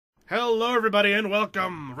Hello, everybody, and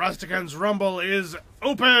welcome. Rastakhan's Rumble is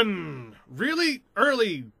open. Really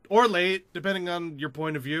early or late, depending on your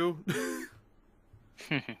point of view.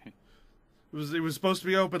 It was supposed to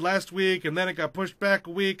be open last week, and then it got pushed back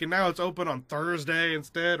a week, and now it's open on Thursday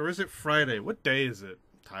instead. Or is it Friday? What day is it?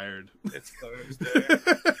 I'm tired. It's Thursday.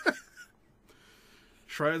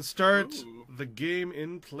 Try and start the game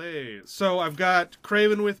in play. So I've got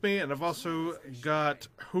Craven with me, and I've also got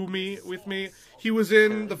Humi with me. He was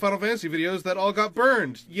in the Final Fantasy videos that all got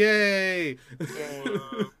burned. Yay!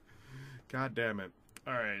 God damn it.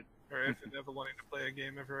 Alright. Or if you're never wanting to play a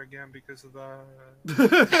game ever again because of that.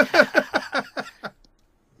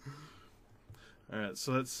 Alright,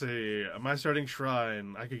 so let's see. Am I starting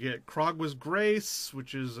Shrine? I could get Krogwa's Grace,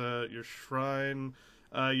 which is your Shrine.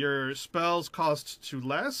 Your spells cost 2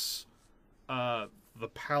 less. The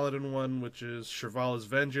Paladin one, which is Shirvalah's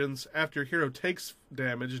Vengeance. After your hero takes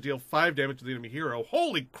damage, deal 5 damage to the enemy hero.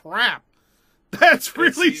 Holy crap! That's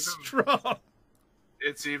really strong!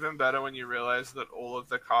 It's even better when you realize that all of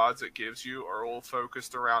the cards it gives you are all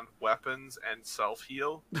focused around weapons and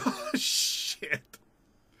self-heal. Oh, shit.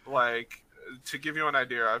 Like, to give you an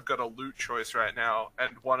idea, I've got a loot choice right now,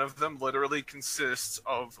 and one of them literally consists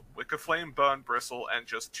of Wickerflame, Burn Bristle, and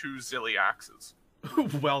just 2 Zilly Axes.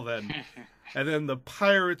 Well then. And then the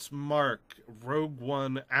Pirate's Mark, Rogue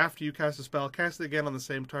one, after you cast a spell, cast it again on the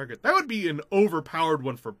same target. That would be an overpowered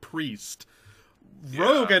one for Priest.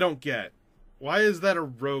 Rogue I don't get. Why is that a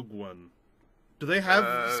Rogue one? Do they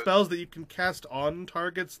have spells that you can cast on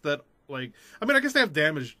targets that, like... I mean, I guess they have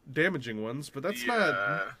damaging ones, but that's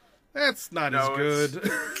not... That's not as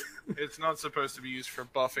good. It's not supposed to be used for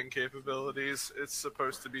buffing capabilities. It's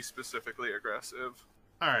supposed to be specifically aggressive.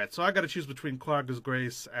 Alright, so I gotta choose between Krogwa's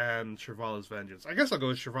Grace and Shirvalah's Vengeance. I guess I'll go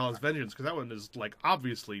with Shirvalah's Vengeance, because that one is, like,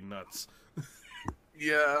 obviously nuts.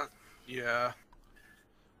 Yeah.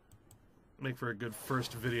 Make for a good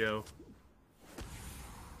first video.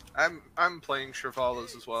 I'm playing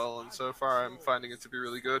Shirvalah's as well, and so far I'm finding it to be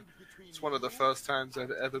really good. It's one of the first times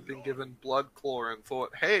I've ever been given Blood Claw and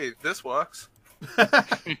thought, hey, this works.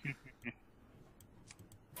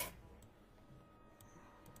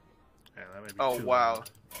 Oh, wow. Long.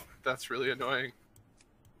 That's really annoying.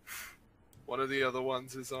 One of the other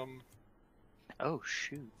ones is, Oh,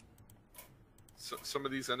 shoot. So, some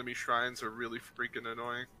of these enemy shrines are really freaking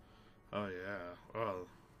annoying. Oh, yeah. Oh,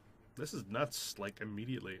 this is nuts, like,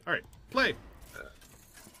 immediately. Alright, play!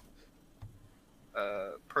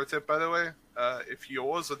 Pro tip, by the way, if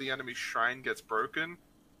yours or the enemy shrine gets broken,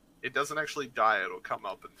 it doesn't actually die, it'll come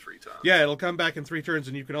up in 3 turns. Yeah, it'll come back in 3 turns,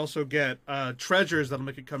 and you can also get treasures that'll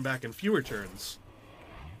make it come back in fewer turns.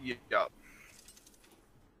 Yeah.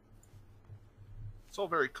 It's all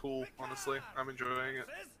very cool, honestly. I'm enjoying it.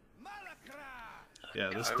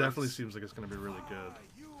 Yeah, this definitely seems like it's going to be really good.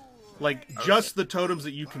 Like, just the totems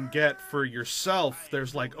that you can get for yourself,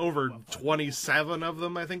 there's like over 27 of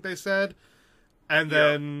them, I think they said. And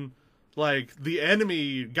then, like, the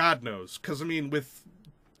enemy, God knows. Because, I mean, with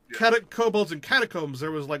kobolds and catacombs,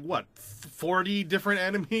 there was like, what, 40 different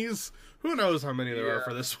enemies? Who knows how many there are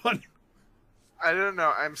for this one? I don't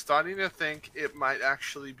know. I'm starting to think it might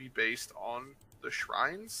actually be based on the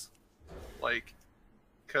shrines. Like,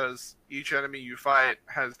 because each enemy you fight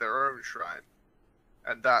has their own shrine.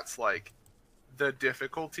 And that's, like, the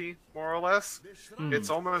difficulty, more or less. It's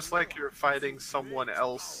almost like you're fighting someone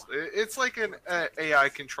else. It's like an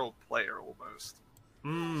AI-controlled player, almost.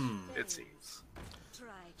 It seems.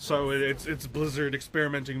 So it's Blizzard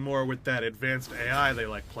experimenting more with that advanced AI they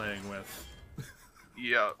like playing with.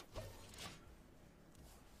 Yeah.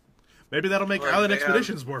 Maybe that'll make Island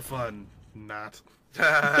Expeditions more fun. Not.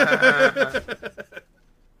 Yeah,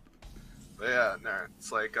 no.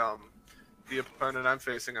 It's like, the opponent I'm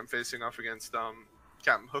facing off against,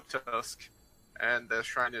 Captain Hooktusk, and their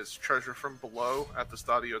shrine is Treasure from Below. At the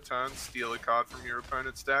start of your turn, steal a card from your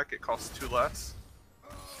opponent's deck. It costs 2 less.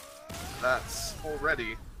 That's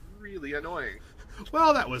already really annoying.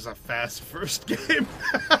 Well, that was a fast first game.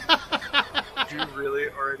 Did you really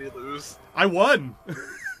already lose? I won!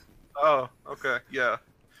 Oh, okay, yeah.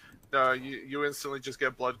 No, you instantly just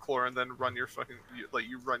get Blood Claw and then run your fucking...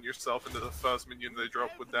 you run yourself into the first minion they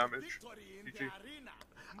drop with damage. GG.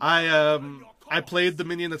 I played the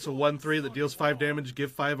minion that's a 1/3 that deals 5 damage,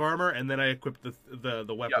 give 5 armor, and then I equipped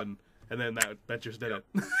the weapon, and then that just did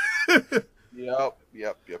it. Yep.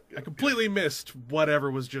 I completely missed whatever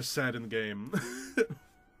was just said in the game.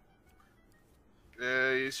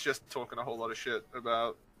 He's just talking a whole lot of shit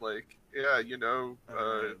about, like, yeah, you know,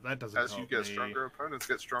 that doesn't as you help get me. stronger, opponents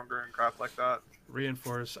get stronger and crap like that.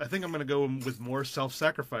 Reinforce. I think I'm going to go with more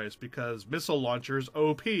self-sacrifice because missile launchers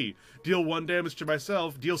OP. Deal 1 damage to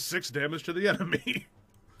myself, deal 6 damage to the enemy.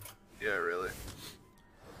 Yeah, really.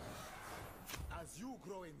 As you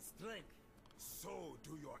grow in strength, so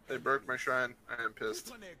do your They broke my shrine. I am pissed.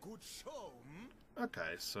 Put on a good show, hmm?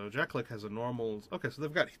 Okay, so Jacklick has a normal... Okay, so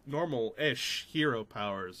they've got normal-ish hero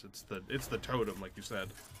powers. It's the totem, like you said.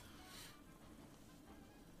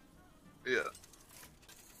 Yeah.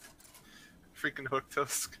 Freaking Hook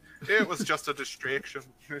Tusk. It was just a distraction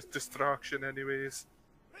anyways.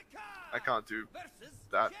 I can't do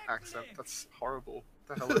that accent. That's horrible.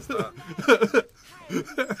 What the hell is that?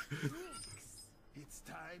 It's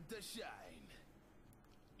time to shine.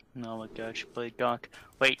 Oh my gosh, she played Gonk.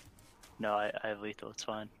 Wait. No, I have lethal, it's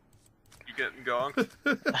fine. You getting gonked?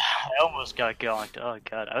 I almost got gonked. Oh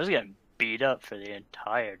god, I was getting beat up for the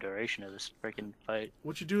entire duration of this freaking fight.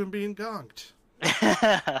 What you doing being gonked?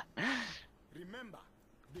 Remember,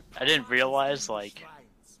 I didn't realize, like,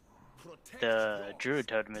 the Druid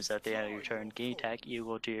Totem is at the end of your turn. Gain attack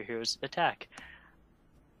equal to your hero's attack.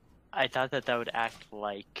 I thought that would act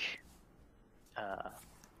like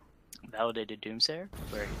Validated Doomsayer,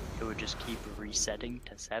 where it would just keep resetting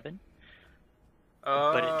to 7.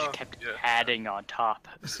 But it just kept adding on top,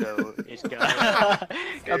 so it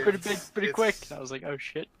got pretty big pretty quick. I was like, oh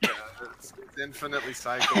shit. Yeah, it's infinitely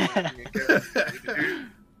cycling.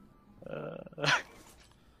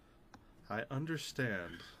 I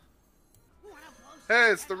understand.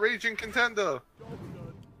 Hey, it's the Raging Contender!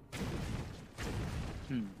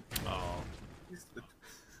 Oh.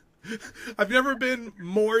 I've never been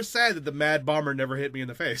more sad that the Mad Bomber never hit me in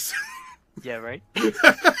the face. Yeah, right?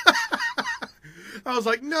 I was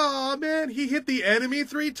like, no, man, he hit the enemy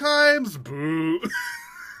 3 times? Boo.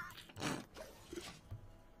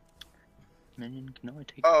 Minion can only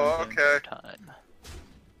take Oh, 1 damage okay. at a time.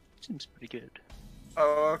 Seems pretty good.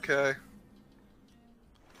 Oh, okay.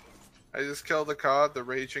 I just killed a card, the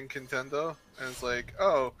Raging Contender, and it's like,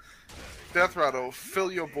 oh, Death Rattle,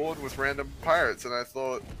 fill your board with random pirates, and I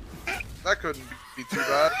thought, that couldn't be too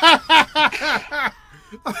bad.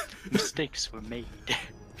 Mistakes were made.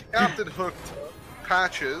 Captain Hooked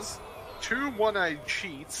patches, 2 one-eyed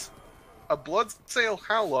cheats, a Bloodsail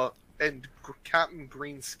Howler, and Captain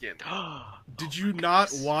Greenskin. Did you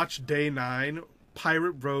not watch Day 9?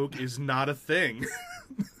 Pirate Rogue is not a thing.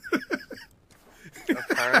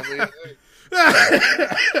 Apparently.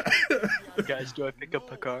 Guys, do I pick up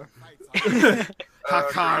Hakar?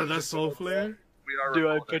 Hakar the Soul Flare? We are Do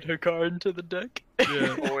I recording. put Hakar into the deck?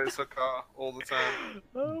 Yeah. Always a car, all the time.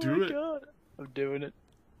 Oh Do my it. god. I'm doing it.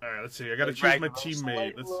 Alright, let's see. I gotta The choose my Ragnarok teammate.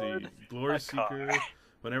 Light Let's Lord. see. Glory Hakar. Seeker.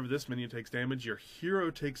 Whenever this minion takes damage, your hero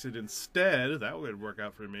takes it instead. That would work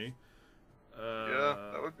out for me. Yeah,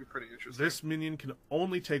 that would be pretty interesting. This minion can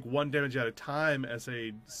only take 1 damage at a time as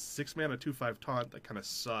a 6-mana 2/5 taunt. That kind of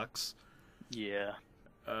sucks. Yeah.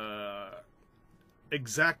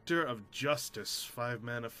 Exactor of Justice, 5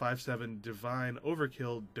 mana, 5/7 Divine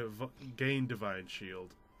Overkill, gain Divine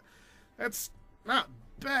Shield. That's not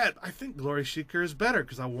bad. I think Glory Seeker is better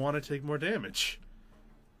because I want to take more damage.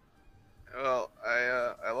 Well,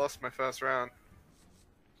 I lost my first round.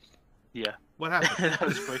 Yeah. What happened? That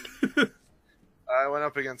was quick. I went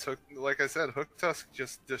up against Hook. Like I said, Hook Tusk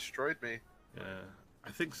just destroyed me. Yeah.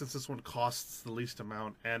 I think since this one costs the least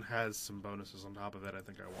amount and has some bonuses on top of it, I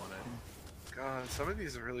think I want it. God, some of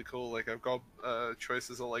these are really cool. Like I've got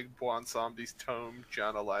choices of like Bwansamdi's Tome,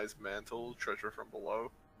 Janalized Mantle, Treasure from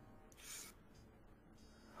Below.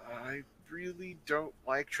 I really don't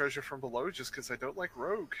like Treasure from Below just because I don't like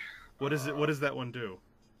Rogue. What is it? What does that one do?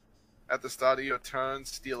 At the start of your turn,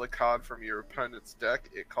 steal a card from your opponent's deck.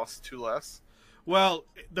 It costs 2 less. Well,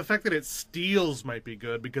 the fact that it steals might be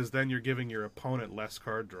good because then you're giving your opponent less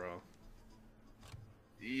card draw.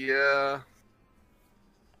 Yeah.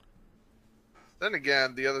 Then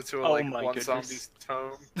again, the other two are like my Bwansamdi's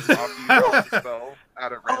goodness. Tome. After you cast a spell,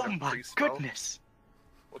 add a Oh random my pre-spell. goodness.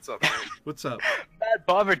 What's up, man? What's up? Mad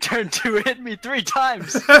Bomber turn 2 hit me 3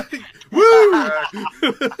 times. Woo!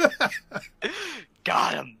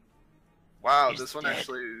 Got him. Wow, He's this one dead.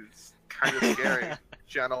 actually is kind of scary.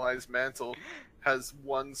 Janalized Mantle has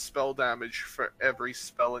 1 spell damage for every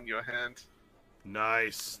spell in your hand.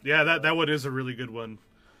 Nice. Yeah, that one is a really good one.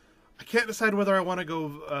 I can't decide whether I want to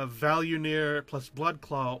go Value Near plus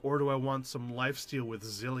Bloodclaw or do I want some Lifesteal with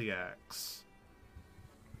Ziliax.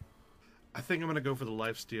 I think I'm going to go for the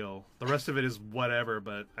Lifesteal. The rest of it is whatever,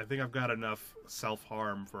 but I think I've got enough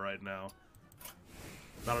self-harm for right now.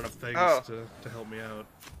 Not enough things to help me out.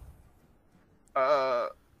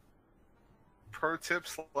 Pro tip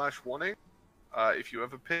 / warning: if you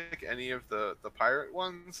ever pick any of the pirate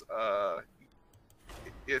ones,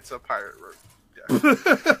 it's a pirate rogue.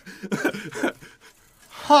 Yeah.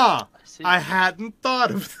 Huh. I hadn't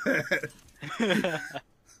thought of that.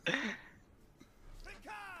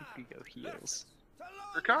 We go heals.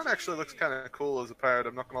 Rastakhan actually looks kind of cool as a pirate,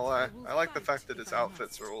 I'm not gonna lie. I like the fact that his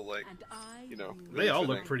outfits are all like, you know, They all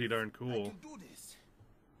look fitting. pretty darn cool.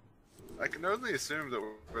 I can only assume that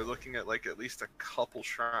we're looking at like at least a couple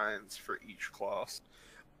shrines for each class.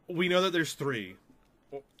 We know that there's 3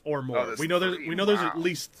 or more. there's we know there's 3? we know there's Wow. at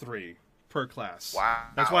least 3 per class. Wow.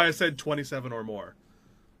 That's why I said 27 or more.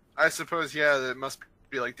 I suppose, yeah, there must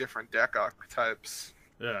be like different deck archetypes.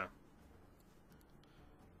 Yeah.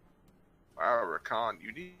 Wow, Rakan,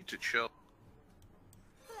 you need to chill.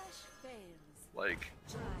 Like,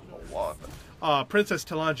 a lot. Princess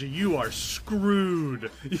Talanji, you are screwed.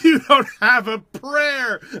 You don't have a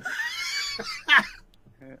prayer.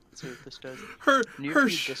 Let's see what this does. Her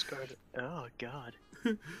Discard. Oh god.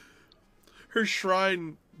 her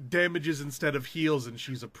shrine damages instead of heals, and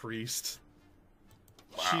she's a priest.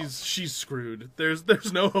 Wow. She's screwed.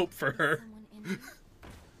 There's no hope for her.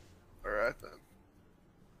 Alright then.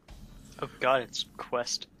 Oh god, it's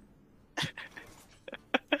quest.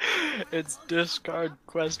 It's discard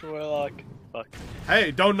quest warlock. Fuck.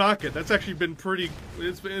 Hey, don't knock it. That's actually been pretty.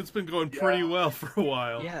 It's been going pretty well for a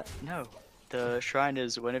while. Yeah, no. The shrine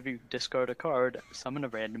is whenever you discard a card, summon a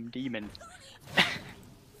random demon.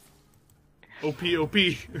 OP.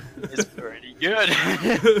 It's pretty good.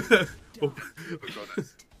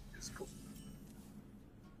 It's cool.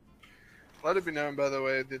 Let it be known, by the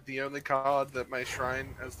way, that the only card that my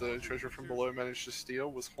shrine as the treasure from below managed to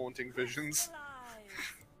steal was Haunting Visions.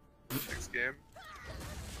 Next game.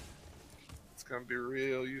 It's gonna be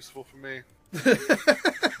real useful for me.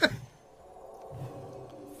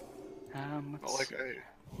 Not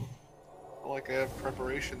like I have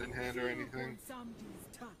preparation in hand or anything.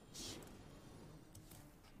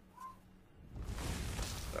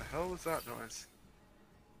 The hell was that noise?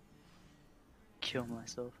 Kill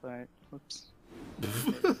myself. Alright, whoops.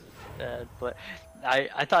 But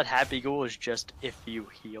I thought Happy Ghoul was just if you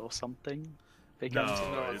heal something. Becomes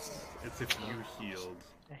No, it's if you healed.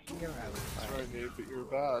 a hero. That's right, Nate, but you're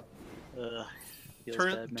bad. Feels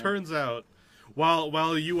bad, man. Turns out,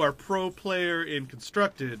 while you are pro player in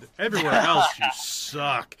Constructed, everywhere else you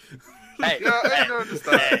suck. Hey, Yeah, I noticed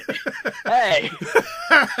that. hey!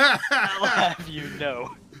 I'll have you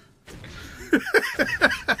know.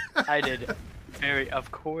 I did of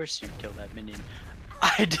course you killed that minion.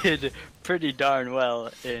 I did pretty darn well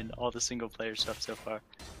in all the single player stuff so far.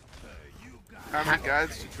 How many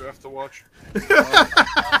guides did you have to watch?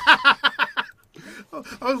 I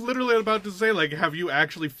was literally about to say, like, have you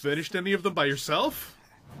actually finished any of them by yourself?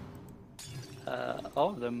 All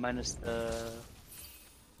of them minus the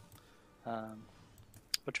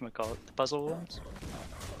whatchamacallit, the puzzle ones.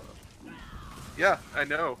 Yeah, I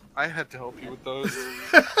know. I had to help you with those.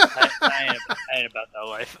 I ain't about that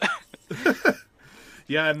life.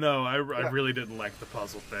 Yeah, no, I really didn't like the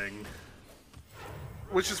puzzle thing.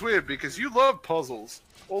 Which is weird because you love puzzles.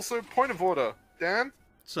 Also, point of order, Dan.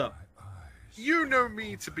 So, You know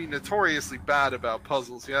me to be notoriously bad about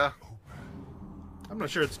puzzles, yeah? I'm not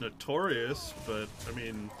sure it's notorious, but I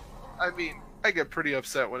mean, I get pretty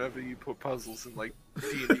upset whenever you put puzzles in like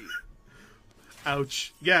D&D.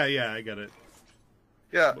 ouch. Yeah, I get it.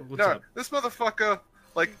 Yeah, What's no, up? this motherfucker,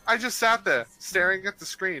 like, I just sat there staring at the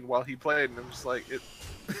screen while he played, and I'm just like,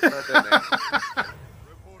 right there,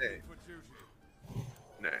 Nate.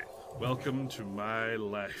 Nay. Welcome to my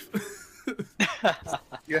life.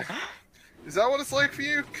 Yeah. Is that what it's like for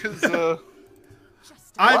you? Because,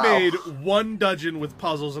 I Wow. made one dungeon with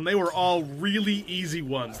puzzles, and they were all really easy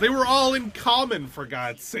ones. They were all in common, for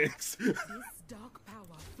God's sakes.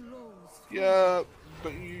 yeah,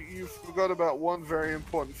 but you forgot about one very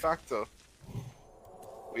important factor.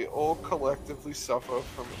 We all collectively suffer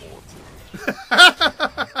from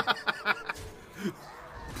autism.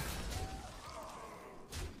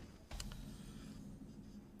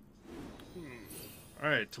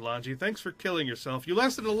 Alright, Talanji, thanks for killing yourself. You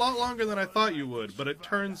lasted a lot longer than I thought you would, but it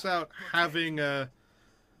turns out having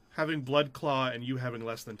Blood Claw and you having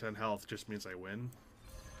less than 10 health just means I win.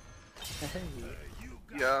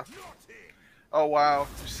 Yeah. Oh wow,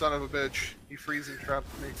 you son of a bitch. You freezing trapped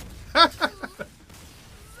me.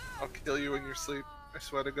 I'll kill you in your sleep. I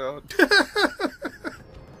swear to God.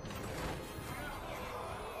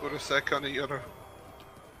 Put a sec on a euro.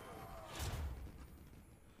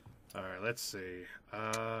 Alright, let's see.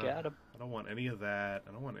 Got him. I don't want any of that.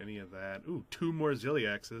 I don't want any of that. Ooh, 2 more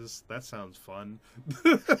Ziliaxes. That sounds fun.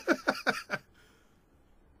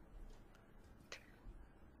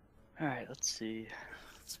 Alright, let's see.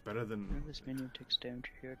 It's better than... Whenever this minion takes damage,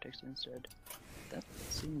 your hero takes it instead. That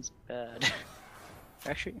seems bad.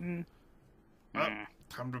 Actually,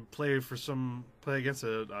 time to play against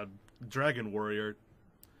a Dragon Warrior.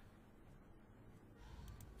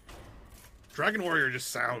 Dragon Warrior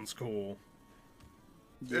just sounds cool.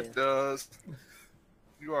 yeah. It does.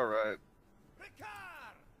 You are right.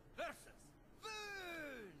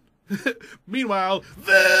 Meanwhile,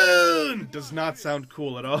 Voon does not sound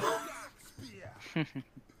cool at all. I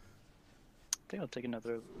think I'll take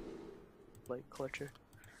another light clutcher.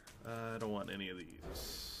 I don't want any of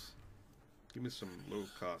these. Give me some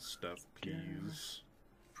low-cost stuff, please.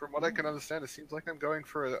 From what I can understand, it seems like I'm going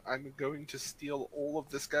to steal all of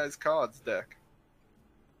this guy's cards deck.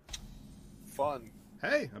 Fun.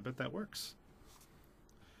 Hey, I bet that works.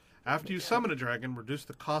 After you summon a dragon, reduce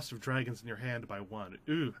the cost of dragons in your hand by 1.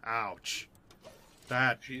 Ooh, ouch.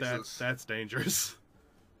 That's dangerous.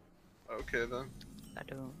 Okay then. I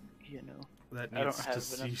don't, That I don't needs have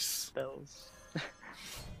to enough cease. spells. I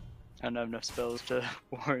don't have enough spells to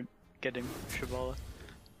warrant getting Shivala.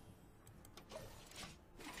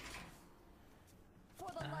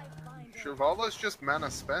 Shivala's just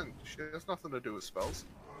mana spent. She has nothing to do with spells.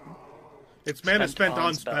 It's mana spent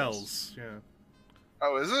on spells. spells. Yeah.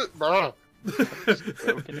 Oh, is it? Bruh.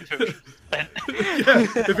 Yeah,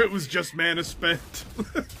 if it was just mana spent.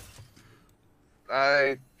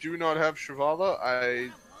 I do not have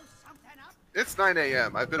Shivala. It's 9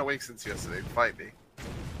 a.m. I've been awake since yesterday. Fight me.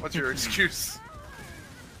 What's your excuse?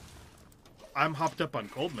 I'm hopped up on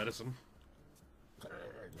cold medicine.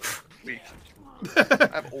 Weak.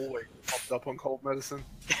 I'm always popped up on cold medicine.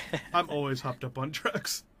 I'm always hopped up on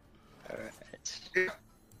drugs. Alright.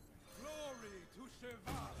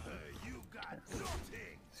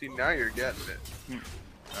 See, now you're getting it.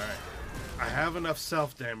 Alright. I have enough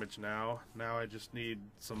self-damage now. Now I just need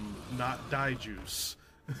some not die juice.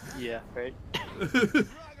 Yeah, right?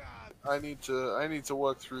 I need to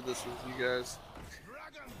work through this with you guys.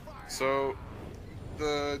 So,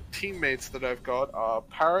 the teammates that I've got are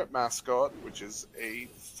Parrot Mascot, which is a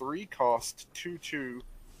 3-cost 2/2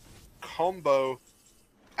 combo.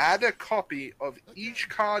 Add a copy of each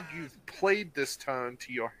card you've played this turn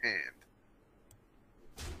to your hand.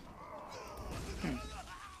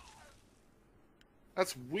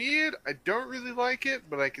 That's weird. I don't really like it,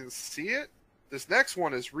 but I can see it. This next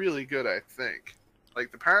one is really good, I think.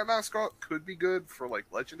 Like, the Parrot Mascot could be good for, like,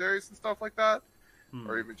 legendaries and stuff like that.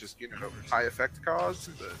 Or even just, high effect cards,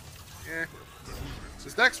 but, yeah.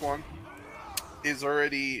 This next one is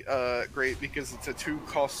already great because it's a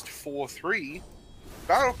 2-cost 4/3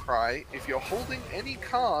 Battle Cry. If you're holding any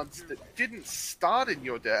cards that didn't start in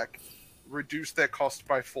your deck, reduce their cost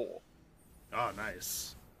by 4. Oh,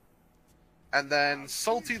 nice. And then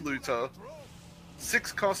Salty Looter,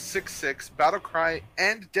 6-cost 6/6 Battle Cry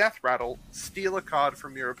and Death Rattle. Steal a card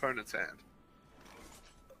from your opponent's hand.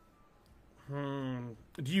 Do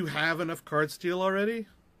you have enough card steal already?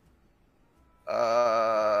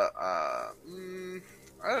 I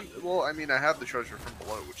have the Treasure from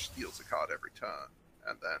Below, which steals a card every turn.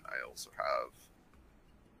 And then I also have,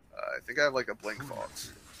 I think I have like a Blink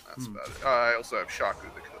Fox. That's about it. I also have Shaku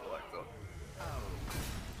the Collector.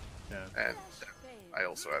 Yeah. And I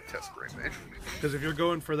also have Test Greymane. Because if you're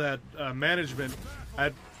going for that management,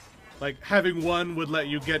 having one would let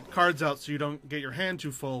you get cards out so you don't get your hand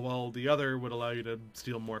too full, while the other would allow you to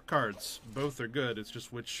steal more cards. Both are good. It's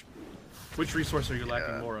just which resource are you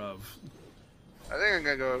lacking more of? I think I'm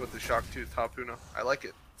gonna go with the Shocktooth Harpooner. I like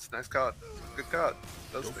it. It's a nice card. Good card.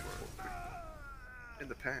 Does things for me. In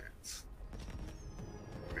the pants.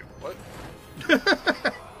 Wait, what?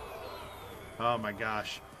 Oh my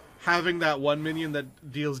gosh. Having that one minion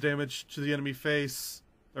that deals damage to the enemy face,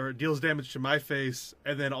 or deals damage to my face,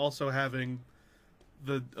 and then also having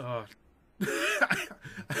the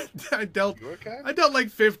I dealt like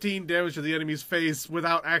 15 damage to the enemy's face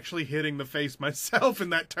without actually hitting the face myself in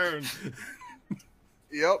that turn.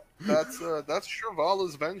 Yep, that's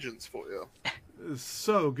Shivala's vengeance for you. It's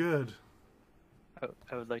so good.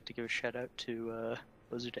 I would like to give a shout out to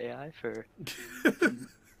Blizzard AI for.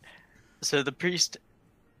 So the priest,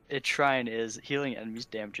 its shrine is healing enemies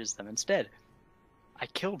damages them instead. I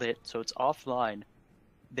killed it, so it's offline.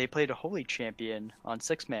 They played a holy champion on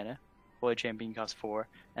 6 mana. Holy champion costs 4,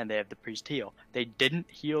 and they have the priest heal. They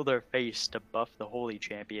didn't heal their face to buff the holy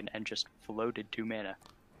champion and just floated 2 mana.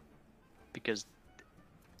 Because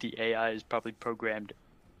the AI is probably programmed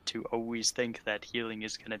to always think that healing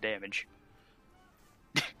is gonna damage.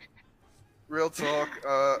 Real talk,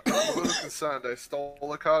 I'm a little concerned. I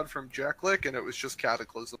stole a card from Jacklick and it was just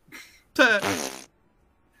Cataclysm.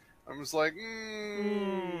 I was like,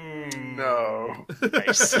 no.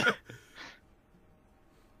 Nice.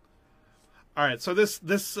 All right, so this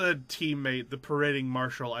teammate, the parading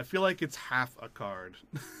marshal, I feel like it's half a card.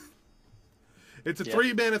 It's a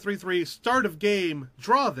 3-mana 3/3 start of game.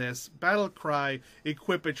 Draw this battle cry.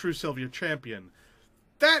 Equip a true Sylvia champion.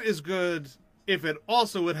 That is good if it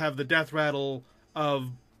also would have the death rattle of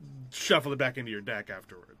shuffle it back into your deck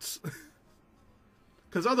afterwards.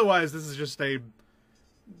 Because otherwise, this is just a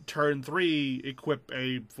turn 3 equip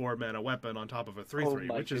a 4-mana weapon on top of a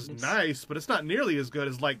 3/3, which is nice, but it's not nearly as good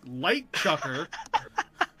as like Light Chucker.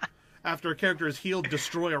 After a character is healed,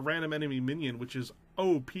 destroy a random enemy minion, which is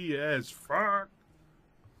OP as fuck.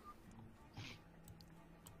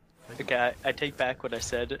 Okay, I take back what I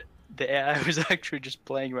said. The AI was actually just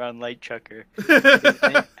playing around Light Chucker.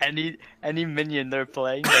 any minion they're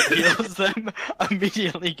playing that heals them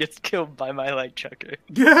immediately gets killed by my Light Chucker.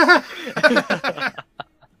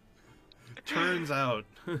 Turns out.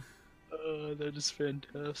 Oh, that is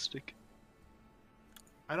fantastic.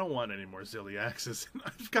 I don't want any more Ziliaxes.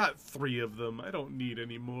 I've got 3 of them. I don't need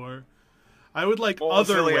any more. I would like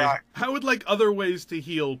other ways. I would like other ways to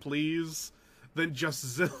heal, please, than just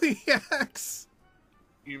Ziliax.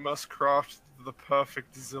 You must craft the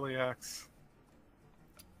perfect Ziliax.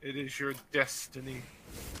 It is your destiny.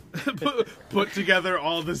 put together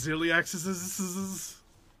all the Ziliaxes.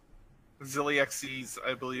 Ziliaxes,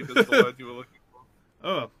 I believe, is the word you were looking for.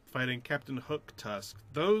 Oh, fighting Captain Hook Tusk.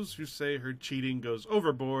 Those who say her cheating goes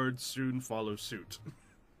overboard soon follow suit.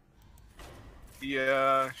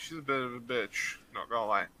 Yeah, she's a bit of a bitch, not gonna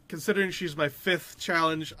lie. Considering she's my 5th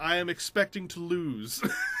challenge, I am expecting to lose.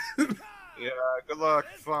 Yeah, good luck,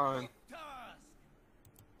 fine.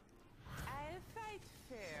 I'll fight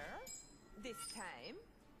fair this time.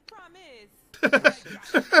 Promise.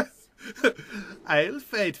 I'll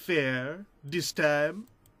fight fair this time.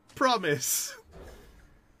 Promise.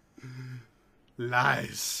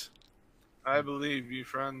 Lies. I believe you,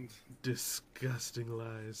 friend. Disgusting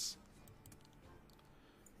lies.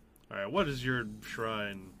 Alright, what is your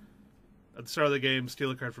shrine? At the start of the game, steal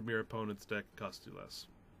a card from your opponent's deck, costs you less.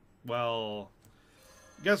 Well,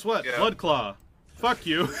 guess what? Yeah. Bloodclaw. Fuck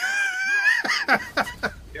you.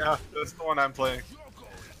 Yeah, that's the one I'm playing.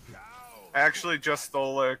 I actually just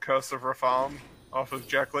stole a Curse of Rafalm off of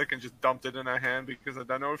Jacklick and just dumped it in her hand because I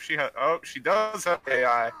don't know if she had... Oh, she does have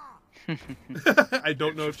AI. I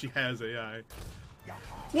don't know if she has AI.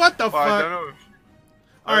 What the fuck? I don't know if...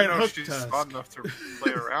 Alright, I don't know if Hook she's Tusk. smart enough to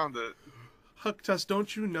play around it. Hook Tusk,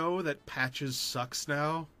 don't you know that Patches sucks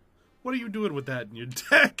now? What are you doing with that in your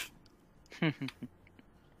deck? Why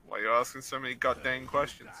are you asking so many goddamn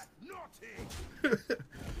questions? I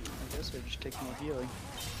guess I just take more healing.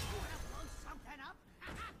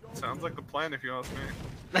 Sounds like a plan if you ask me.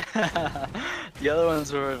 The other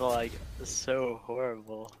ones were like so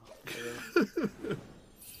horrible.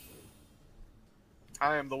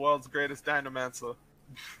 I am the world's greatest Dynamancer.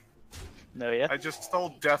 No, yeah. I just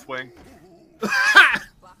stole Deathwing.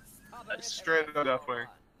 Straight up Deathwing.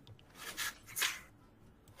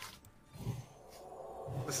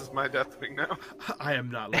 This is my Deathwing now. I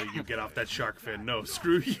am not letting you get off that shark fin. No,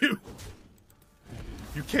 screw you.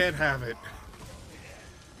 You can't have it.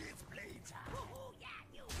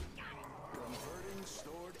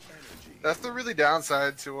 That's the really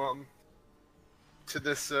downside to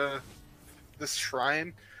this this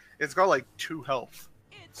shrine. It's got like 2 health,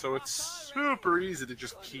 so it's super easy to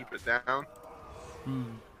just keep it down.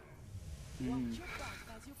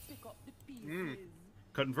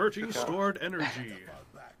 Converting stored energy.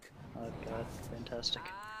 Oh god, fantastic.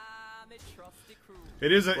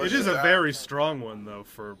 It is a very strong one though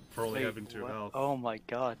for only Wait, having 2 what? health. Oh my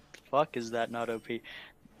god, fuck is that not OP?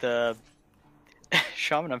 The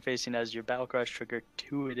shaman I'm facing has your battle crash trigger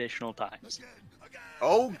 2 additional times.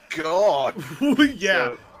 Oh god!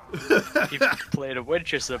 Yeah. He played a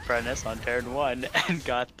Witch's Apprentice on turn 1 and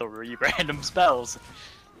got 3 random spells.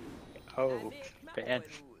 Oh, man.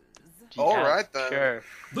 Alright then. Sure.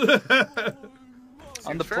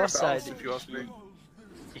 On the fair plus side, balance, if you ask me.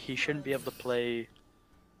 he shouldn't be able to play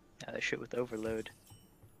that shit with Overload.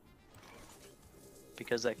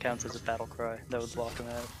 Because that counts as a battle cry. That would block him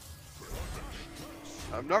out.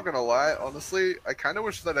 I'm not gonna lie, honestly, I kind of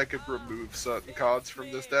wish that I could remove certain cards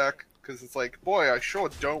from this deck, because it's like, boy, I sure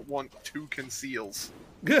don't want 2 conceals.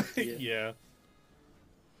 Yeah.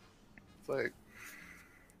 It's like...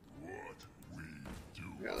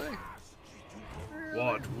 Really?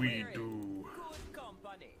 What we do.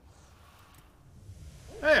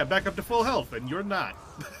 Hey, I'm back up to full health, and you're not.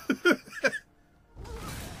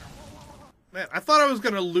 Man, I thought I was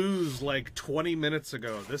gonna lose like 20 minutes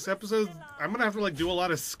ago. This episode, I'm gonna have to like do a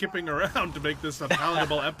lot of skipping around to make this a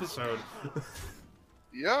palatable episode.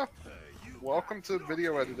 Yeah. Welcome to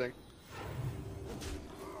video editing.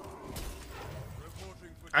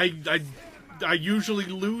 I usually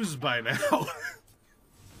lose by now.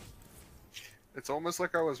 It's almost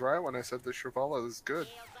like I was right when I said the Shrivala is good.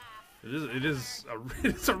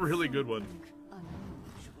 It's a really good one.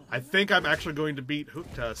 I think I'm actually going to beat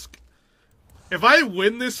Hook Tusk. If I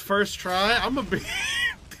win this first try,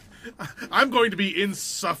 I'm going to be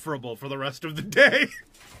insufferable for the rest of the day.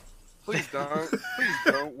 Please don't. Please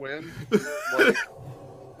don't win. Like,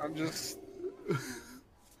 I'm just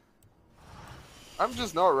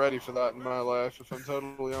not ready for that in my life, if I'm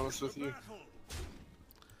totally honest with you.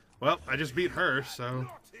 Well, I just beat her, so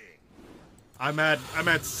I'm at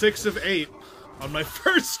 6 of 8 on my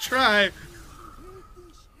first try.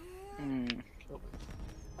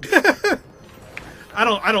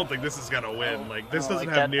 I don't think this is gonna win. Like, this doesn't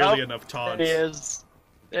have nearly enough taunts.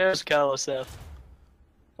 There's Kalaseth.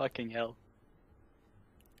 Fucking hell.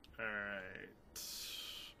 Alright.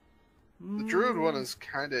 The Druid one is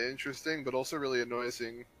kind of interesting, but also really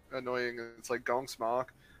annoying. It's like Gong's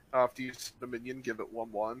Mark. After you set a minion, give it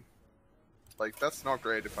 1/1. Like, that's not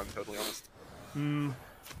great if I'm totally honest.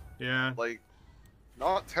 Yeah. Like,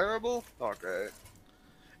 not terrible, not great.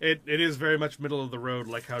 It is very much middle of the road,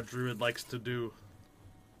 like how Druid likes to do.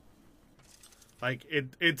 Like,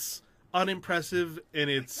 it's unimpressive in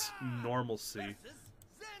its normalcy.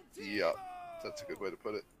 Yeah, that's a good way to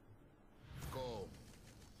put it.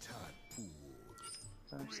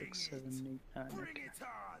 5, 6, 7, 8, 9. Okay.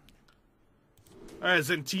 Alright,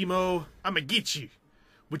 Zentimo, I'ma get you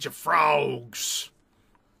with your frogs.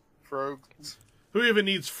 Frogs. Who even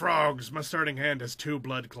needs frogs? My starting hand has 2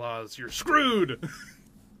 blood claws. You're screwed!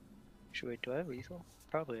 Should wait, do I have lethal?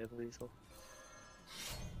 Probably have lethal.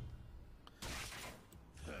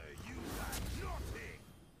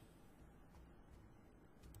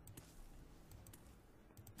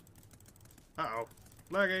 Uh-oh.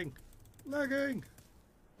 Lagging. Lagging.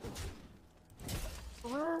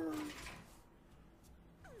 That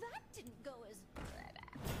didn't go as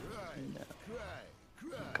No.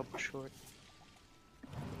 A couple short.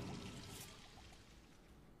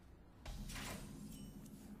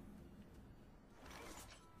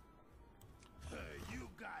 You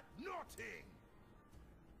got nothing.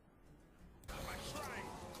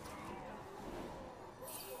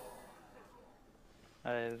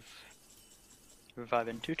 I've revive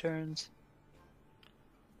in 2 turns.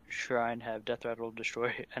 Shrine have Death Rattle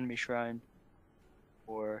destroy enemy shrine.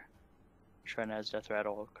 Or Shrine has Death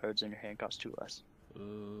Rattle, cards in your hand cost 2 less.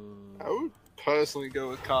 I would personally go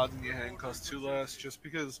with cards in your hand cost 2 less, just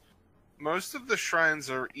because most of the shrines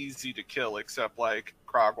are easy to kill, except like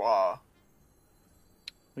Kragwa.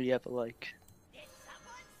 Well, yeah, but like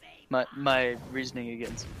my reasoning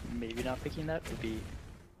against maybe not picking that would be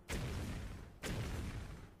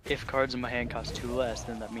if cards in my hand cost 2 less,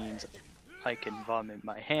 then that means I can vomit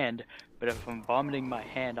my hand. But if I'm vomiting my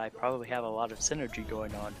hand, I probably have a lot of synergy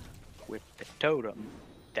going on with the totem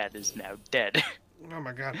that is now dead. Oh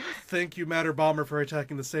my god. Thank you, Matter Bomber, for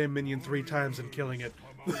attacking the same minion 3 times and killing it.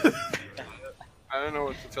 I don't know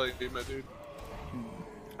what to tell you, my dude.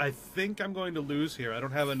 I think I'm going to lose here. I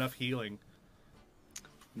don't have enough healing.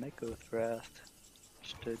 Might go with Wrath,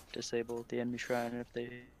 just to disable the enemy shrine if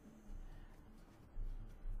they...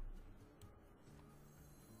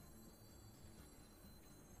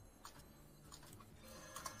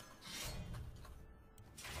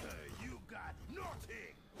 You got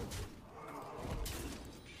nothing.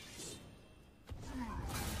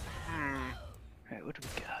 Alright, what do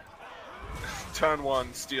we got? Turn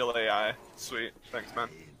 1, steal AI. Sweet. Thanks, man.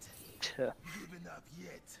 Giving up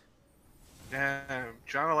yet? Damn,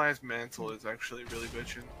 John Elias Mantle is actually really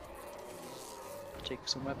bitchin'. Take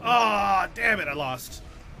some weapons. Ah, damn it, I lost.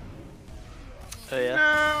 Oh yeah,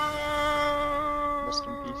 No! rest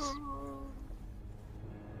in peace.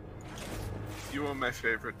 You were my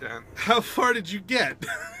favorite, Dan. How far did you get?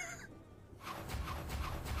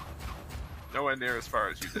 Nowhere near as far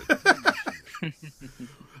as you did.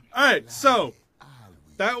 Alright, so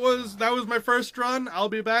that was my first run. I'll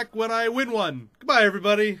be back when I win one. Goodbye,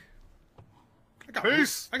 everybody.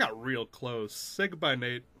 Peace! I got real close. Say goodbye,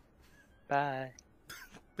 Nate. Bye.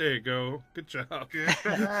 There you go. Good job.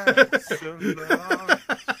 So long.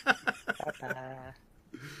 Bye-bye.